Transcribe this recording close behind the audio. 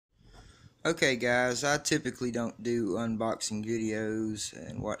Okay guys, I typically don't do unboxing videos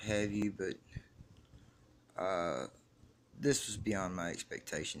and what have you, but uh, this was beyond my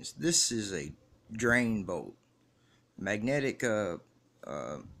expectations. This is a drain bolt, magnetic uh,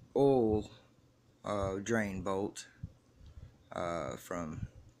 oil drain bolt from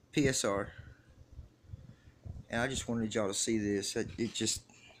PSR, and I just wanted y'all to see this. It just,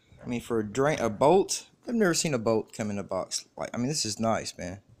 I mean, for a bolt, I've never seen a bolt come in a box like. I mean, this is nice,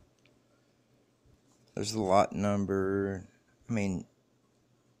 man. There's the lot number. I mean,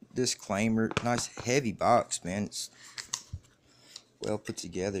 disclaimer. Nice heavy box, man. It's well put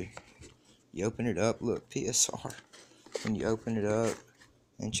together. You open it up, look, PSR. When you open it up,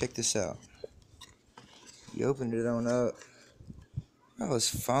 and check this out. You open it on up. Oh, it's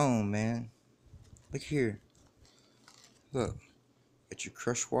foam, man. Look here. Look. Got your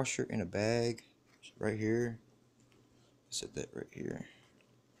crush washer in a bag. Right here. Set that right here.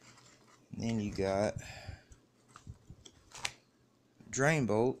 And then you got drain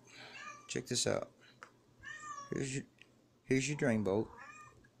bolt. Check this out. Here's your drain bolt.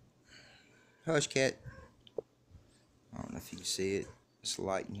 Hush, cat. I don't know if you can see it. This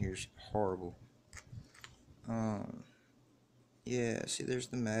light in here is horrible. Yeah, see, there's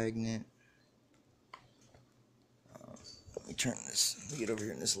the magnet. Let me turn this. Let me get over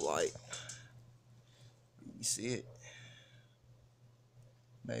here in this light. You see it?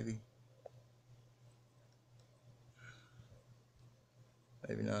 Maybe.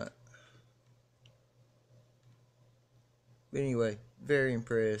 Maybe not. But anyway, very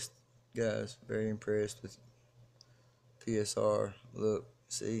impressed, guys. Very impressed with PSR. Look,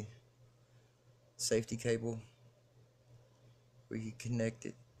 see? Safety cable. We can connect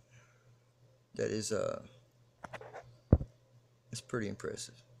it. That is, it's pretty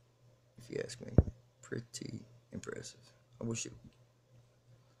impressive, if you ask me. Pretty impressive. I wish it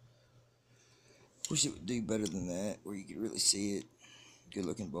would do better than that, where you could really see it. Good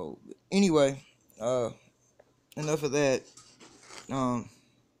looking bolt. But anyway, enough of that.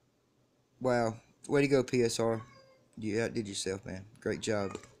 Wow, way to go, PSR. You outdid yourself, man. Great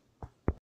job.